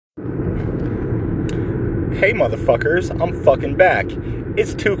Hey motherfuckers, I'm fucking back.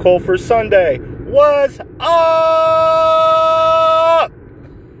 It's Too Cold for Sunday. What's up?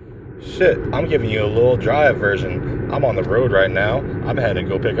 Shit, I'm giving you a little drive version. I'm on the road right now. I'm headed to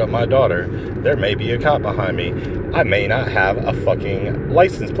go pick up my daughter. There may be a cop behind me. I may not have a fucking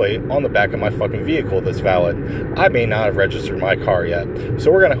license plate on the back of my fucking vehicle that's valid. I may not have registered my car yet.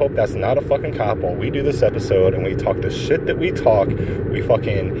 So we're gonna hope that's not a fucking cop while we do this episode and we talk the shit that we talk. We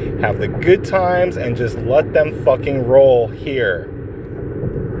fucking have the good times and just let them fucking roll here.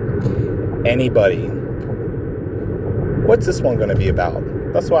 Anybody. What's this one gonna be about?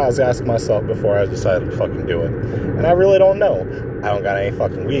 That's why I was asking myself before I decided to fucking do it. And I really don't know. I don't got any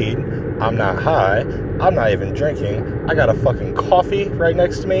fucking weed. I'm not high. I'm not even drinking. I got a fucking coffee right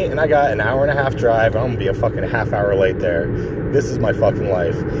next to me, and I got an hour and a half drive, and I'm gonna be a fucking half hour late there. This is my fucking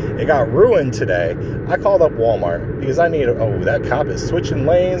life. It got ruined today. I called up Walmart because I need that cop is switching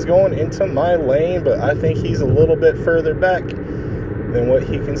lanes going into my lane, but I think he's a little bit further back than what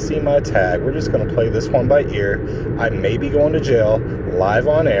he can see my tag. We're just going to play this one by ear. I may be going to jail live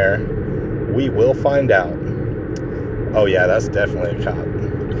on air. We will find out. Oh yeah, that's definitely a cop.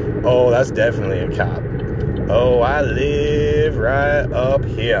 Oh, that's definitely a cop. Oh, I live right up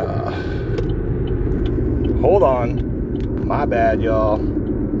here. Hold on. My bad, y'all.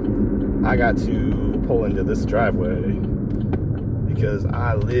 I got to pull into this driveway because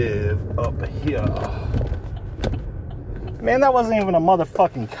I live up here. Man, that wasn't even a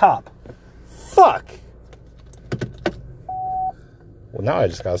motherfucking cop. Fuck! Well, now I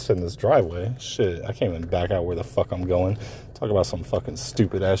just gotta sit in this driveway. Shit, I can't even back out where the fuck I'm going. Talk about some fucking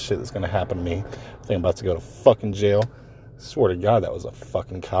stupid ass shit that's gonna happen to me. I think I'm about to go to fucking jail. I swear to God, that was a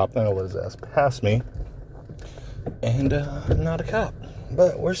fucking cop. Then I let his ass past me. And, not a cop.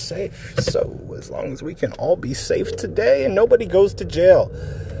 But we're safe. So, as long as we can all be safe today and nobody goes to jail.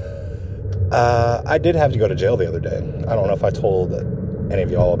 I did have to go to jail the other day. I don't know if I told any of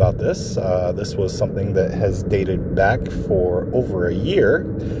y'all about this. This was something that has dated back for over a year.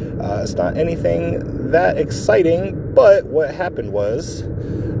 It's not anything that exciting, but what happened was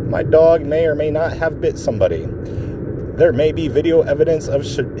my dog may or may not have bit somebody. There may be video evidence of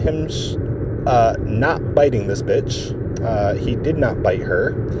him not biting this bitch. He did not bite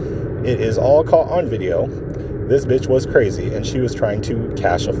her. It is all caught on video. This bitch was crazy, and she was trying to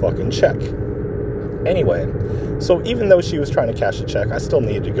cash a fucking check. Anyway, so even though she was trying to cash a check, I still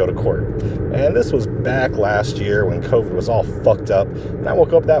needed to go to court. And this was back last year when COVID was all fucked up. And I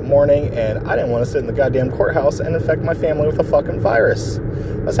woke up that morning, and I didn't want to sit in the goddamn courthouse and infect my family with a fucking virus.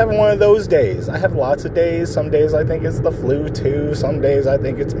 I was having one of those days. I have lots of days. Some days I think it's the flu, too. Some days I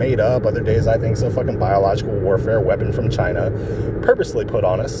think it's made up. Other days I think it's a fucking biological warfare weapon from China, purposely put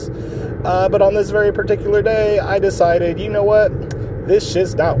on us. But on this very particular day, I decided, you know what? This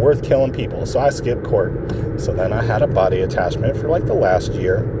shit's not worth killing people, so I skipped court. So then I had a body attachment for like the last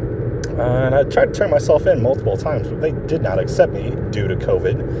year, and I tried to turn myself in multiple times, but they did not accept me due to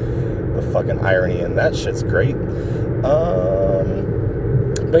COVID. The fucking irony in that shit's great.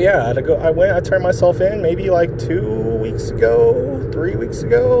 But yeah, I turned myself in maybe like 3 weeks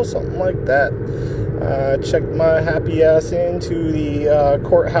ago, something like that. Checked my happy ass into the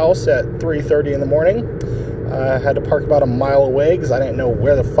courthouse at 3:30 in the morning. I had to park about a mile away because I didn't know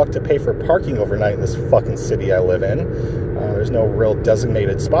where the fuck to pay for parking overnight in this fucking city I live in. There's no real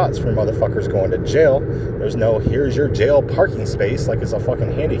designated spots for motherfuckers going to jail. There's no, here's your jail parking space, like it's a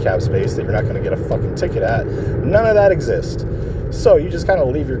fucking handicap space that you're not going to get a fucking ticket at. None of that exists. So you just kind of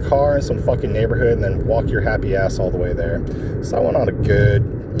leave your car in some fucking neighborhood and then walk your happy ass all the way there. So I went on a good,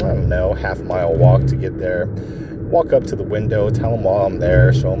 half-mile walk to get there. Walk up to the window, tell them while I'm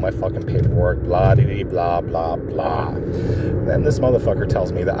there, show them my fucking paperwork, blah-de-dee, blah, blah. Then this motherfucker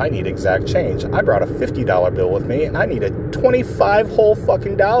tells me that I need exact change. I brought a $50 bill with me, and I needed 25 whole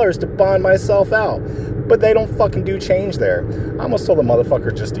fucking dollars to bond myself out. But they don't fucking do change there. I almost told the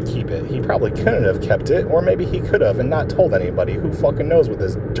motherfucker just to keep it. He probably couldn't have kept it, or maybe he could have and not told anybody. Who fucking knows what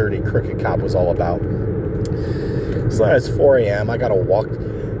this dirty, crooked cop was all about. So then it's 4 a.m., I gotta walk.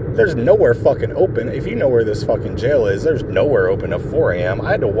 There's nowhere fucking open. If you know where this fucking jail is, there's nowhere open at 4 a.m.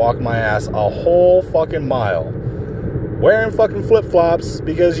 I had to walk my ass a whole fucking mile. Wearing fucking flip-flops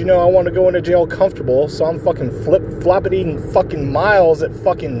because, I want to go into jail comfortable. So I'm fucking flip-flopping fucking miles at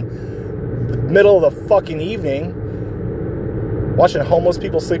fucking middle of the fucking evening. Watching homeless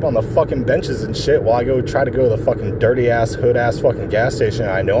people sleep on the fucking benches and shit while I try to go to the fucking dirty-ass, hood-ass fucking gas station.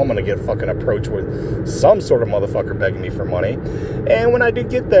 I know I'm going to get fucking approached with some sort of motherfucker begging me for money. And when I do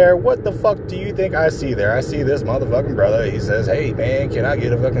get there, what the fuck do you think I see there? I see this motherfucking brother. He says, hey, man, can I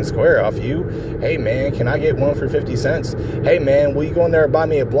get a fucking square off you? Hey, man, can I get one for 50 cents? Hey, man, will you go in there and buy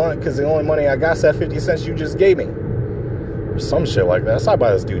me a blunt? Because the only money I got is that 50 cents you just gave me. Or some shit like that. So I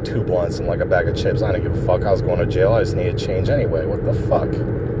buy this dude 2 blunts and like a bag of chips. I didn't give a fuck. I was going to jail. I just needed change anyway. What the fuck?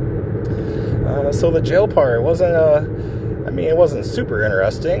 So the jail part wasn't, it wasn't super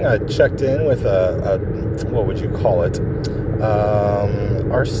interesting. I checked in with what would you call it?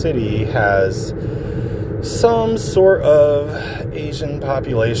 Our city has some sort of Asian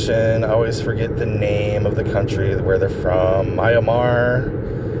population. I always forget the name of the country where they're from. Myanmar.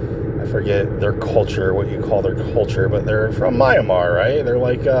 I forget their culture, what you call their culture, but they're from Myanmar, right? They're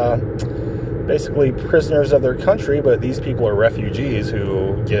like basically prisoners of their country, but these people are refugees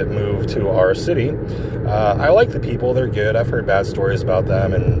who get moved to our city. I like the people. They're good. I've heard bad stories about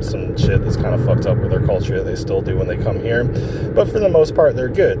them and some shit that's kind of fucked up with their culture that they still do when they come here. But for the most part, they're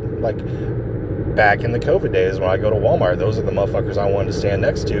good. Like, back in the COVID days when I go to Walmart, those are the motherfuckers I wanted to stand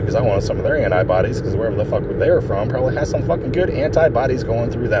next to because I wanted some of their antibodies, because wherever the fuck they were from probably has some fucking good antibodies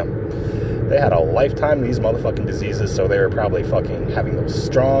going through them. They had a lifetime of these motherfucking diseases, so they were probably fucking having those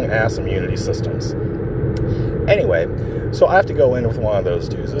strong-ass immunity systems. Anyway, so I have to go in with one of those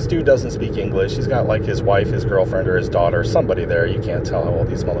dudes. This dude doesn't speak English. He's got, like, his wife, his girlfriend, or his daughter, somebody there. You can't tell how old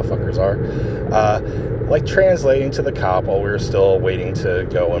these motherfuckers are. Like, translating to the cop while we were still waiting to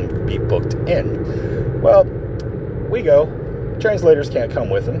go and be booked in. Well, we go. Translators can't come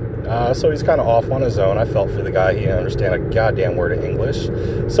with him. So he's kind of off on his own. I felt for the guy. He didn't understand a goddamn word of English.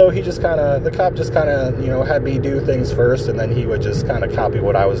 So he just kind of, the cop just kind of, had me do things first, and then he would just kind of copy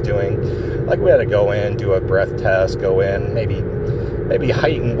what I was doing. Like, we had to go in, do a breath test, go in, maybe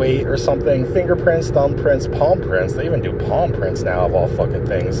height and weight or something, fingerprints, thumbprints, palm prints. They even do palm prints now, of all fucking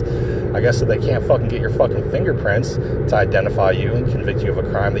things. I guess that they can't fucking get your fucking fingerprints to identify you and convict you of a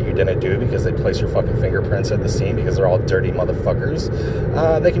crime that you didn't do because they place your fucking fingerprints at the scene because they're all dirty motherfuckers.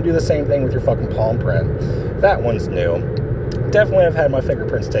 They can do the same thing with your fucking palm print. That one's new. Definitely have had my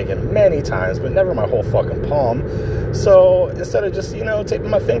fingerprints taken many times, but never my whole fucking palm. So instead of just, taping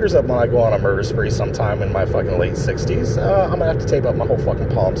my fingers up when I go on a murder spree sometime in my fucking late 60s, I'm gonna have to tape up my whole fucking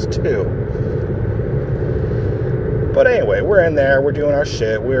palms too. But anyway, we're in there, we're doing our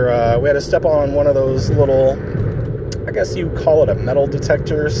shit. We had to step on one of those little, I guess you call it a metal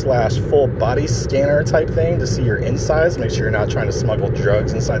detector / full body scanner type thing to see your insides, make sure you're not trying to smuggle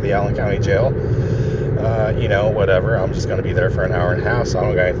drugs inside the Allen County Jail. Whatever. I'm just going to be there for an hour and a half, so I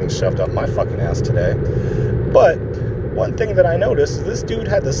don't got anything shoved up my fucking ass today. But one thing that I noticed is this dude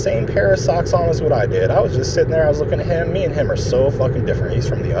had the same pair of socks on as what I did. I was just sitting there, I was looking at him. Me and him are so fucking different. He's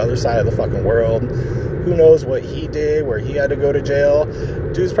from the other side of the fucking world. Who knows what he did, where he had to go to jail.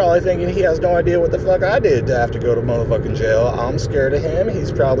 Dude's probably thinking he has no idea what the fuck I did to have to go to motherfucking jail. I'm scared of him.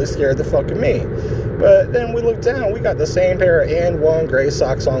 He's probably scared the fuck of me. But then we look down. We got the same pair of and1 gray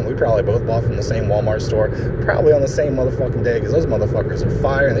socks on. We probably both bought from the same Walmart store. Probably on the same motherfucking day, because those motherfuckers are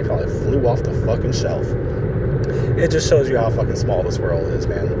fire and they probably flew off the fucking shelf. It just shows you how fucking small this world is,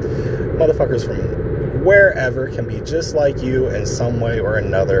 man. Motherfuckers from wherever can be just like you in some way or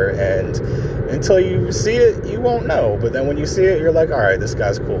another, and until you see it, you won't know. But then when you see it, you're like, all right, this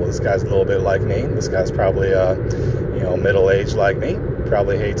guy's cool. This guy's a little bit like me. This guy's probably, middle-aged like me.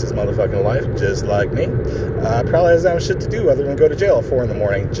 Probably hates his motherfucking life just like me. Probably has that shit to do other than go to jail at 4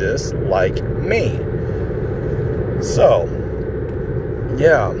 in, just like me. So,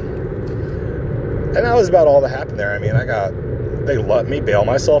 yeah. And that was about all that happened there. I mean, they let me bail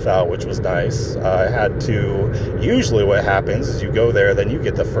myself out, which was nice. I had to, usually what happens is you go there, then you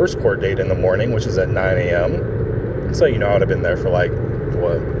get the first court date in the morning, which is at 9 a.m. So, I would have been there for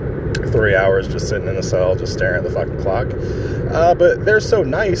 3 hours just sitting in the cell, just staring at the fucking clock. But they're so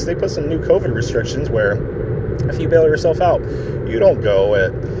nice, they put some new COVID restrictions where if you bail yourself out, you don't go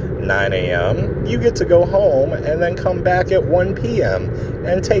at 9 a.m. You get to go home and then come back at 1 p.m.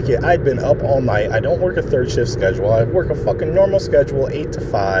 and take it. I'd been up all night. I don't work a third shift schedule. I work a fucking normal schedule, 8 to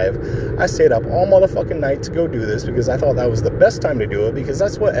 5. I stayed up all motherfucking night to go do this because I thought that was the best time to do it, because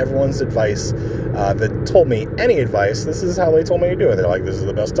that's what everyone's advice that told me any advice, this is how they told me to do it. They're like, this is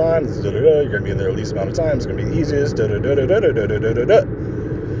the best time. This is you're going to be in there the least amount of time. It's going to be the easiest.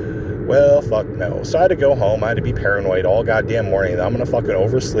 Well, fuck no. So I had to go home. I had to be paranoid all goddamn morning that I'm going to fucking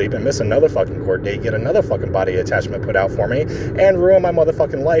oversleep and miss another fucking court date, get another fucking body attachment put out for me, and ruin my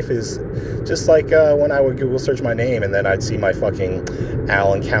motherfucking life is Just like when I would Google search my name and then I'd see my fucking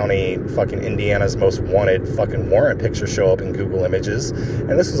Allen County, fucking Indiana's most wanted fucking warrant picture show up in Google Images.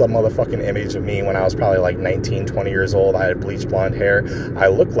 And this was a motherfucking image of me when I was probably like 19, 20 years old. I had bleached blonde hair. I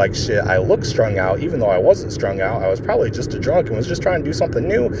looked like shit. I looked strung out, even though I wasn't strung out. I was probably just a drunk and was just trying to do something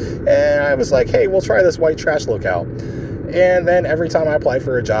new. And I was like, hey, we'll try this white trash look out. And then every time I apply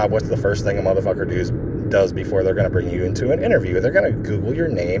for a job, what's the first thing a motherfucker does before they're going to bring you into an interview? They're going to Google your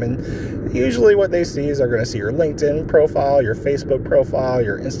name, and usually what they see is they're going to see your LinkedIn profile, your Facebook profile,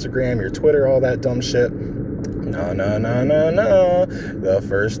 your Instagram, your Twitter, all that dumb shit. No. The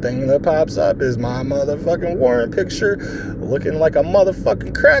first thing that pops up is my motherfucking warrant picture looking like a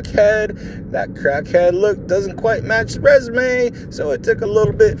motherfucking crackhead. That crackhead look doesn't quite match the resume, so it took a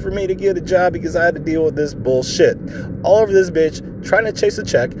little bit for me to get a job because I had to deal with this bullshit. All over this bitch, trying to chase a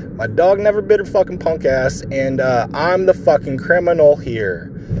check. My dog never bit her fucking punk ass, and I'm the fucking criminal here.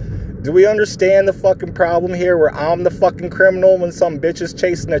 Do we understand the fucking problem here where I'm the fucking criminal when some bitch is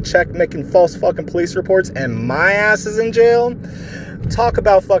chasing a check making false fucking police reports and my ass is in jail? Talk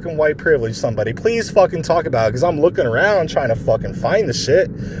about fucking white privilege, somebody. Please fucking talk about it, because I'm looking around trying to fucking find the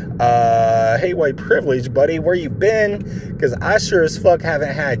shit. Hey, white privilege, buddy, where you been? Because I sure as fuck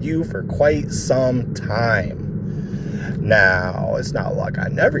haven't had you for quite some time. Now, it's not like I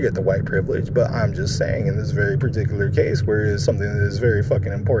never get the white privilege, but I'm just saying in this very particular case where it's something that is very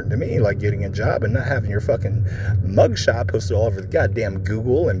fucking important to me, like getting a job and not having your fucking mugshot posted all over the goddamn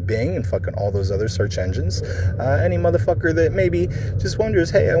Google and Bing and fucking all those other search engines. Any motherfucker that maybe just wonders,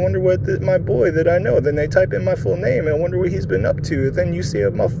 hey, I wonder what my boy that I know, then they type in my full name and I wonder what he's been up to. Then you see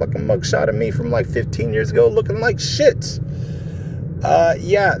a motherfucking mugshot of me from like 15 years ago looking like shit.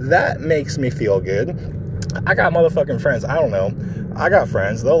 Yeah, that makes me feel good. I got motherfucking friends. I don't know. I got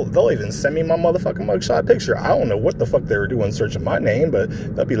friends. They'll even send me my motherfucking mugshot picture. I don't know what the fuck they were doing searching my name, but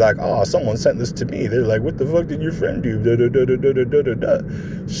they'll be like, oh, someone sent this to me. They're like, what the fuck did your friend do?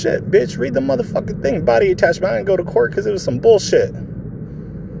 Shit, bitch, read the motherfucking thing. Body attachment. I didn't go to court because it was some bullshit.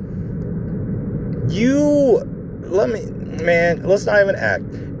 Let's not even act.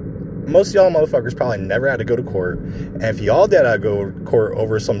 Most of y'all motherfuckers probably never had to go to court. And if y'all did have to go to court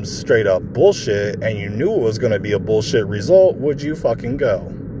over some straight up bullshit and you knew it was going to be a bullshit result, would you fucking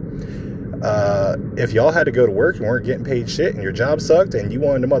go? If y'all had to go to work and weren't getting paid shit and your job sucked and you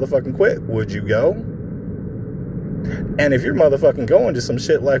wanted to motherfucking quit, would you go? And if you're motherfucking going to some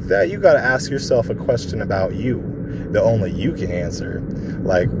shit like that, you got to ask yourself a question about you that only you can answer.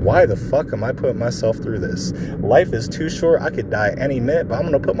 Like, why the fuck am I putting myself through this? Life is too short. I could die any minute, but I'm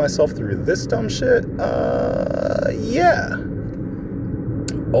going to put myself through this dumb shit? Yeah.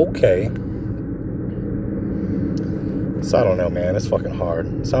 Okay. So I don't know, man. It's fucking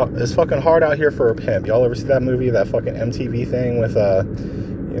hard. So it's fucking hard out here for a pimp. Y'all ever see that movie, that fucking MTV thing with,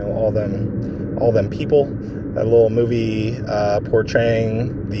 all them people? That little movie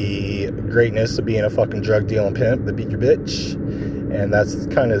portraying the greatness of being a fucking drug dealing pimp that beat your bitch. And that's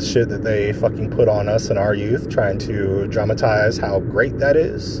kind of shit that they fucking put on us in our youth, trying to dramatize how great that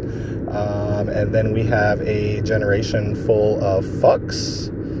is. And then we have a generation full of fucks.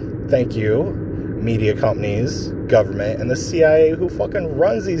 Thank you. Media companies, government, and the CIA, who fucking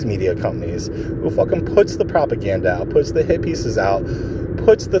runs these media companies, who fucking puts the propaganda out, puts the hit pieces out,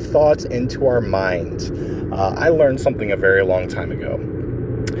 puts the thoughts into our mind. I learned something a very long time ago.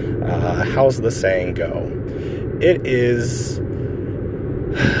 How's the saying go? It is...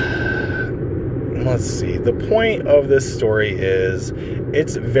 Let's see. The point of this story is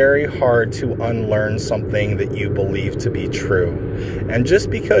it's very hard to unlearn something that you believe to be true. And just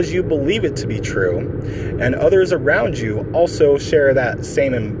because you believe it to be true and others around you also share that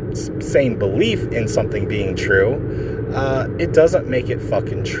same belief in something being true, it doesn't make it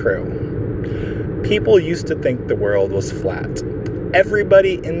fucking true. People used to think the world was flat.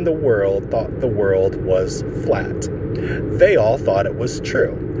 Everybody in the world thought the world was flat. They all thought it was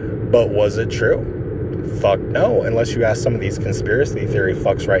true. But was it true? Fuck no, unless you ask some of these conspiracy theory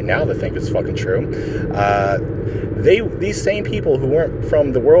fucks right now that think it's fucking true. These same people who weren't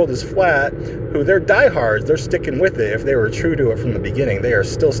from the world is flat, who they're diehards, they're sticking with it. If they were true to it from the beginning, they are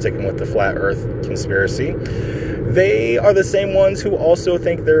still sticking with the flat earth conspiracy. They are the same ones who also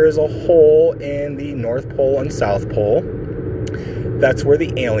think there is a hole in the North Pole and South Pole. That's where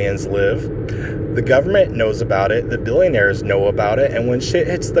the aliens live. The government knows about it. The billionaires know about it. And when shit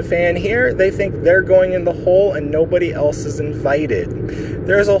hits the fan here, they think they're going in the hole and nobody else is invited.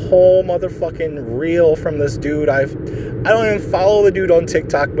 There's a whole motherfucking reel from this dude. I don't even follow the dude on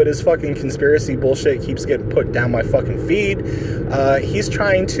TikTok, but his fucking conspiracy bullshit keeps getting put down my fucking feed. He's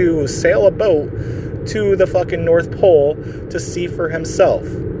trying to sail a boat to the fucking North Pole to see for himself.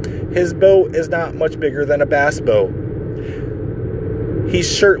 His boat is not much bigger than a bass boat.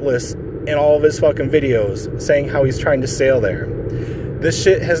 He's shirtless in all of his fucking videos saying how he's trying to sail there. This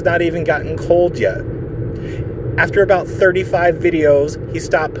shit has not even gotten cold yet. After about 35 videos, he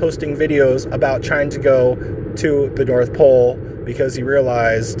stopped posting videos about trying to go to the North Pole because he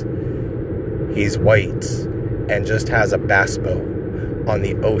realized he's white and just has a bass boat on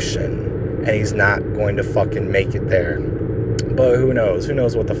the ocean, and he's not going to fucking make it there. But who knows? Who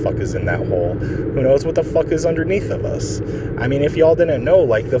knows what the fuck is in that hole? Who knows what the fuck is underneath of us? I mean, if y'all didn't know,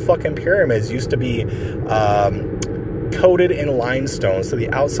 like, the fucking pyramids used to be coated in limestone. So the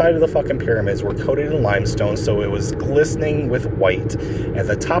outside of the fucking pyramids were coated in limestone, so it was glistening with white. At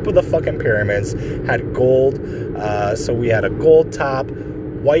the top of the fucking pyramids had gold. So we had a gold top,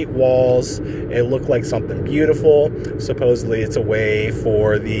 white walls. It looked like something beautiful. Supposedly it's a way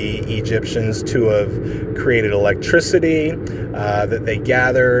for the Egyptians to have created electricity that they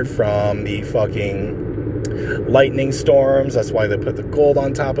gathered from the fucking lightning storms. That's why they put the gold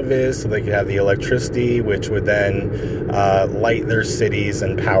on top of it, so they could have the electricity, which would then light their cities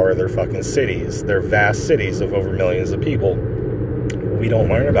and power their fucking cities, their vast cities of over millions of people. We don't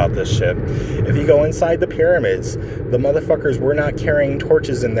learn about this shit. If you go inside the pyramids, the motherfuckers were not carrying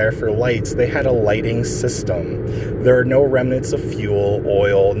torches in there for lights. They had a lighting system. There are no remnants of fuel,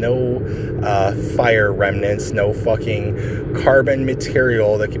 oil, no fire remnants, no fucking carbon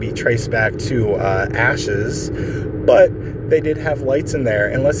material that could be traced back to ashes. But they did have lights in there,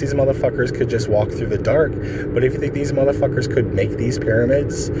 unless these motherfuckers could just walk through the dark. But if you think these motherfuckers could make these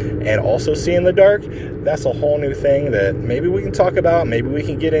pyramids and also see in the dark, that's a whole new thing that maybe we can talk about, maybe we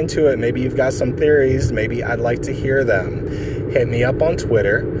can get into it, maybe you've got some theories, maybe I'd like to hear them. Hit me up on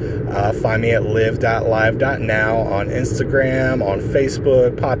Twitter, find me at live.live.now, on Instagram, on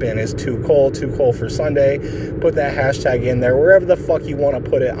Facebook, pop in as Too Cold for Sunday, put that hashtag in there, wherever the fuck you want to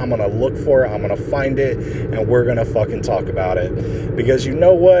put it. I'm going to look for it, I'm going to find it, and we're going to fucking talk about it. Because you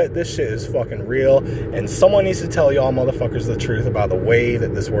know what? This shit is fucking real, and someone needs to tell y'all motherfuckers the truth about the way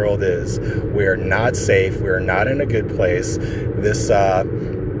that this world is. We are not safe. We are not in a good place. This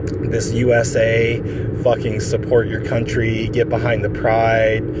USA, fucking support your country, get behind the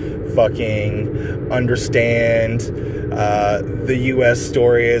pride, fucking understand the US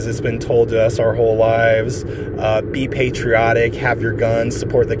story as it's been told to us our whole lives. Be patriotic, have your guns,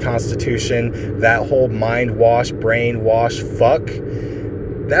 support the Constitution. That whole mind wash, brain wash, fuck.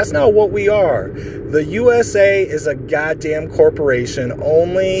 That's not what we are. The USA is a goddamn corporation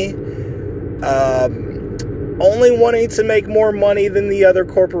only wanting to make more money than the other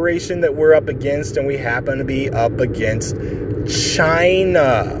corporation that we're up against, and we happen to be up against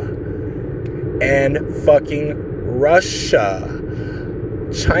China and fucking Russia.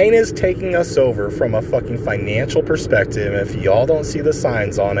 China's taking us over from a fucking financial perspective. If y'all don't see the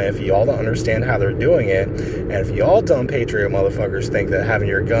signs on it, if y'all don't understand how they're doing it, and if y'all dumb patriot motherfuckers think that having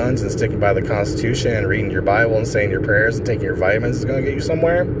your guns and sticking by the Constitution and reading your Bible and saying your prayers and taking your vitamins is going to get you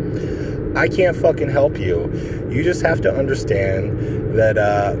somewhere, I can't fucking help you. You just have to understand that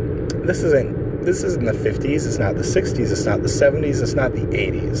this isn't the 50s, it's not the 60s, it's not the 70s, it's not the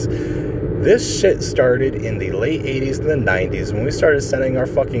 80s. This shit started in the late 80s and the 90s when we started sending our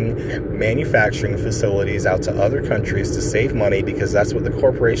fucking manufacturing facilities out to other countries to save money because that's what the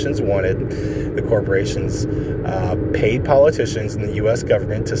corporations wanted. The corporations paid politicians in the U.S.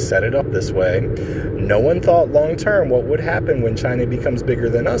 government to set it up this way. No one thought long term what would happen when China becomes bigger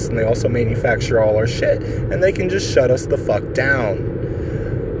than us and they also manufacture all our shit and they can just shut us the fuck down.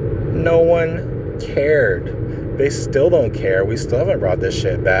 No one cared. They still don't care. We still haven't brought this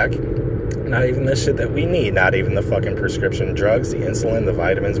shit back. Not even the shit that we need. Not even the fucking prescription drugs, the insulin, the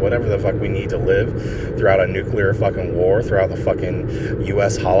vitamins, whatever the fuck we need to live throughout a nuclear fucking war, throughout the fucking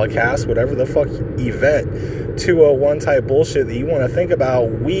U.S. Holocaust, whatever the fuck event 201 type bullshit that you want to think about.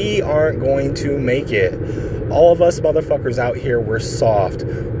 We aren't going to make it. All of us motherfuckers out here, we're soft.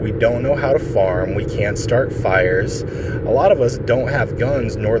 We don't know how to farm. We can't start fires. A lot of us don't have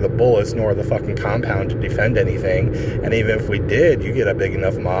guns, nor the bullets, nor the fucking compound to defend anything. And even if we did, you get a big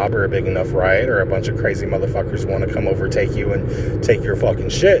enough mob or a big enough riot or a bunch of crazy motherfuckers want to come overtake you and take your fucking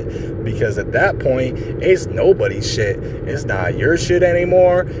shit. Because at that point, it's nobody's shit. It's not your shit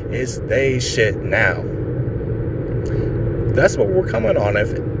anymore. It's they shit now. That's what we're coming on.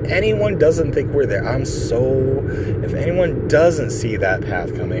 If anyone doesn't think we're there, if anyone doesn't see that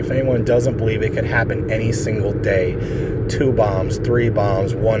path coming, if anyone doesn't believe it could happen any single day, 2 bombs, 3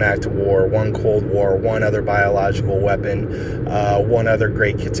 bombs, 1 act of war, 1 Cold War, 1 other biological weapon, 1 other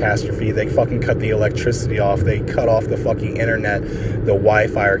great catastrophe, they fucking cut the electricity off, they cut off the fucking internet, the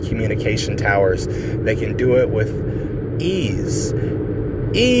Wi-Fi or communication towers, they can do it with ease.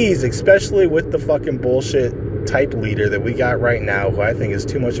 ease, especially with the fucking bullshit type leader that we got right now, who I think is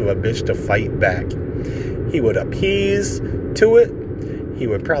too much of a bitch to fight back. He would appease to it. He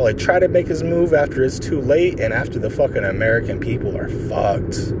would probably try to make his move after it's too late and after the fucking American people are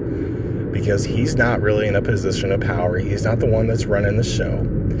fucked. Because he's not really in a position of power. He's not the one that's running the show.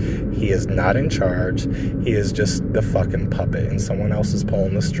 He is not in charge. He is just the fucking puppet, and someone else is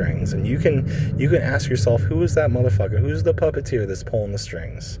pulling the strings. And you can ask yourself, who is that motherfucker? Who's the puppeteer that's pulling the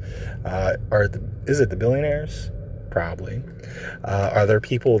strings? Is it the billionaires? Probably. Are there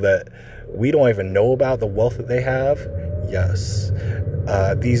people that we don't even know about the wealth that they have? Yes.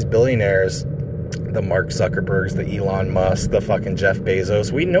 These billionaires, the Mark Zuckerbergs, the Elon Musk, the fucking Jeff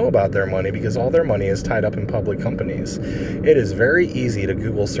Bezos, we know about their money because all their money is tied up in public companies. It is very easy to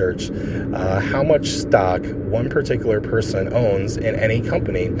Google search how much stock one particular person owns in any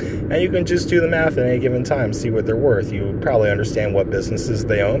company, and you can just do the math at any given time, see what they're worth. You probably understand what businesses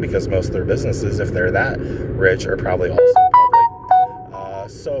they own because most of their businesses, if they're that rich, are probably also public.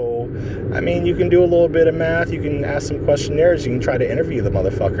 So, I mean, you can do a little bit of math, you can ask some questionnaires, you can try to interview the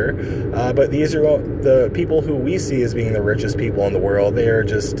motherfucker, but these are the people who we see as being the richest people in the world. They are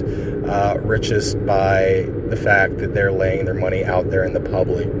just richest by the fact that they're laying their money out there in the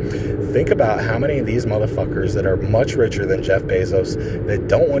public. Think about how many of these motherfuckers that are much richer than Jeff Bezos, that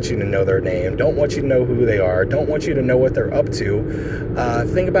don't want you to know their name, don't want you to know who they are, don't want you to know what they're up to.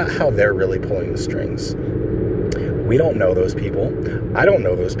 Think about how they're really pulling the strings. We don't know those people. I don't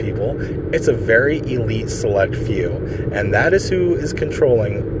know those people. It's a very elite select few. And that is who is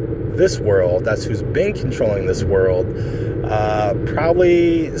controlling this world. That's who's been controlling this world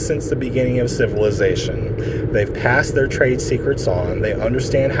probably since the beginning of civilization. They've passed their trade secrets on. They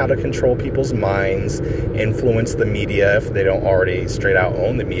understand how to control people's minds, influence the media if they don't already straight out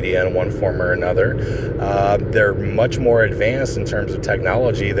own the media in one form or another. They're much more advanced in terms of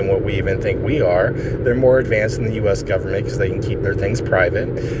technology than what we even think we are. They're more advanced than the U.S. government because they can keep their things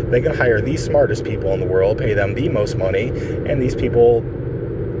private. They can hire the smartest people in the world, pay them the most money, and these people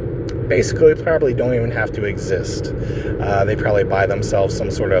basically probably don't even have to exist. They probably buy themselves some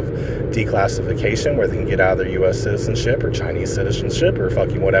sort of declassification where they can get out of their U.S. citizenship or Chinese citizenship or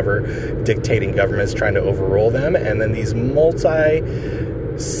fucking whatever dictating government's trying to overrule them. And then these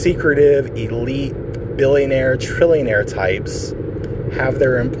multi-secretive, elite, billionaire, trillionaire types have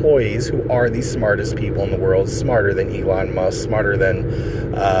their employees who are the smartest people in the world, smarter than Elon Musk, smarter than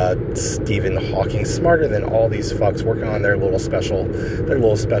Stephen Hawking, smarter than all these fucks, working on their little special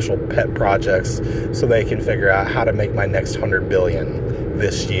pet projects so they can figure out how to make my next 100 billion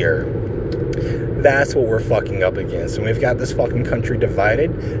this year. That's what we're fucking up against. And we've got this fucking country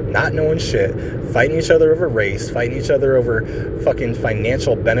divided, not knowing shit, fighting each other over race, fighting each other over fucking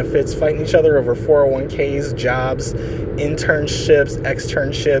financial benefits, fighting each other over 401ks, jobs, internships,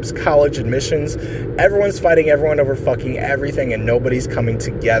 externships, college admissions. Everyone's fighting everyone over fucking everything, and nobody's coming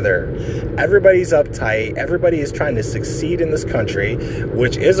together. Everybody's uptight. Everybody is trying to succeed in this country,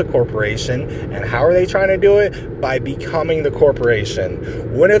 which is a corporation. And how are they trying to do it? By becoming the corporation.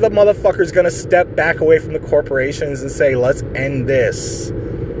 When are the motherfuckers gonna step back away from the corporations and say, let's end this?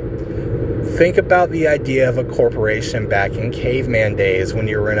 Think about the idea of a corporation back in caveman days when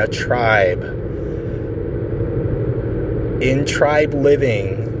you were in a tribe. In tribe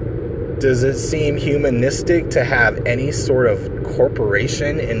living, does it seem humanistic to have any sort of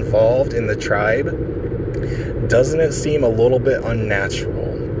corporation involved in the tribe? Doesn't it seem a little bit unnatural?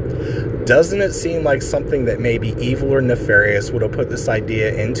 Doesn't it seem like something that maybe evil or nefarious would have put this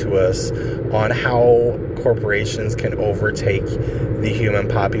idea into us on how corporations can overtake the human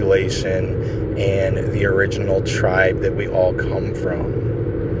population and the original tribe that we all come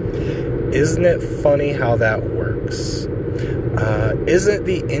from? Isn't it funny how that works? Isn't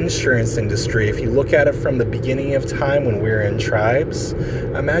the insurance industry, if you look at it from the beginning of time when we were in tribes,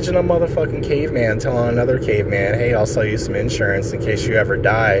 imagine a motherfucking caveman telling another caveman, hey, I'll sell you some insurance in case you ever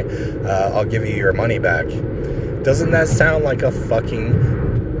die, I'll give you your money back. Doesn't that sound like a fucking,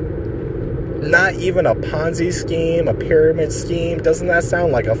 not even a Ponzi scheme, a pyramid scheme? Doesn't that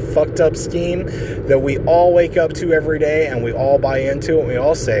sound like a fucked up scheme that we all wake up to every day and we all buy into and we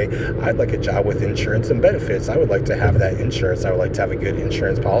all say, I'd like a job with insurance and benefits. I would like to have that insurance. I would like to have a good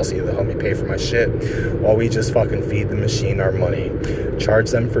insurance policy to help me pay for my shit, while we just fucking feed the machine our money,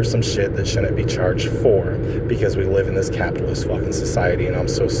 charge them for some shit that shouldn't be charged for, because we live in this capitalist fucking society, and I'm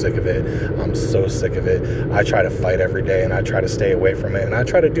so sick of it. I'm so sick of it. I try to fight every day and I try to stay away from it, and I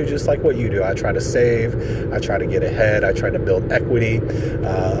try to do just like what you do. I try to save, I try to get ahead, I try to build equity,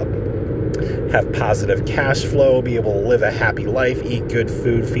 have positive cash flow, be able to live a happy life, eat good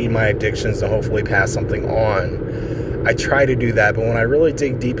food, feed my addictions, and hopefully pass something on. I try to do that, but when I really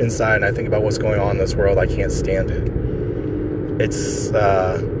dig deep inside and I think about what's going on in this world, I can't stand it.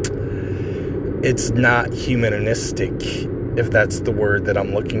 It's not humanistic, if that's the word that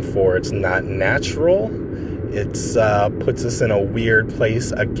I'm looking for. It's not natural. It's puts us in a weird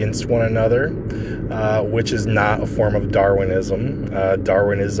place against one another, which is not a form of Darwinism.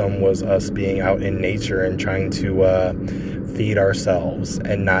 Darwinism was us being out in nature and trying to feed ourselves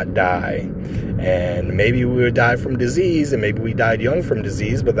and not die. And maybe we would die from disease, and maybe we died young from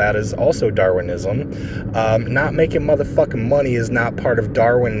disease, but that is also Darwinism. Not making motherfucking money is not part of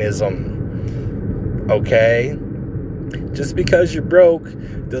Darwinism. Okay? Just because you're broke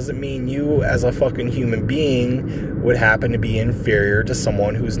doesn't mean you as a fucking human being would happen to be inferior to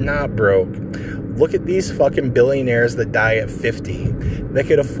someone who's not broke. Look at these fucking billionaires that die at 50. They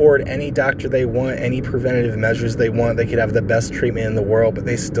could afford any doctor they want, any preventative measures they want. They could have the best treatment in the world, but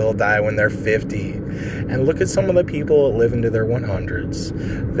they still die when they're 50. And look at some of the people that live into their 100s.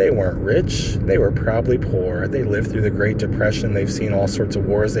 They weren't rich. They were probably poor. They lived through the Great Depression. They've seen all sorts of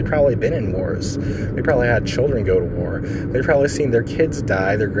wars. They've probably been in wars. They probably had children go to war. They've probably seen their kids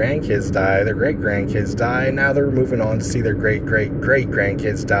die, their grandkids die, their great-grandkids die, and now they're moving on to see their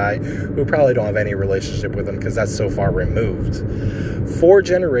great-great-great-grandkids die, who probably don't have any relationship with them because that's so far removed. 4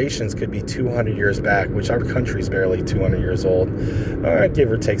 generations could be 200 years back, which our country's barely 200 years old.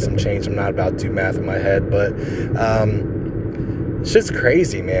 Give or take some change. I'm not about to do math in my head, but it's just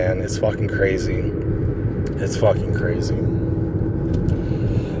crazy, man. It's fucking crazy. It's fucking crazy.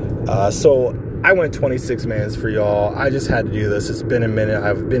 So I went 26 minutes for y'all. I just had to do this. It's been a minute.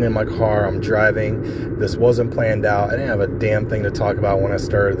 I've been in my car. I'm driving. This wasn't planned out. I didn't have a damn thing to talk about when I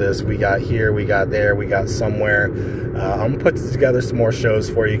started this. We got here, we got there, we got somewhere. I'm going to put together some more shows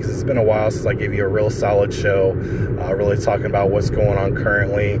for you because it's been a while since I gave you a real solid show. Really talking about what's going on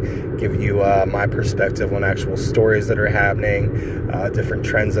currently. Give you my perspective on actual stories that are happening. Different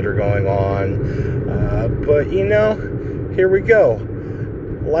trends that are going on. But, you know, here we go.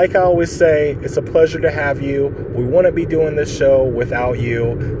 Like I always say, it's a pleasure to have you. We wouldn't be doing this show without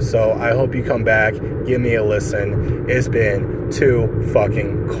you. So I hope you come back, give me a listen. It's been too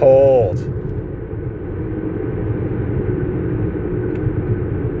fucking cold.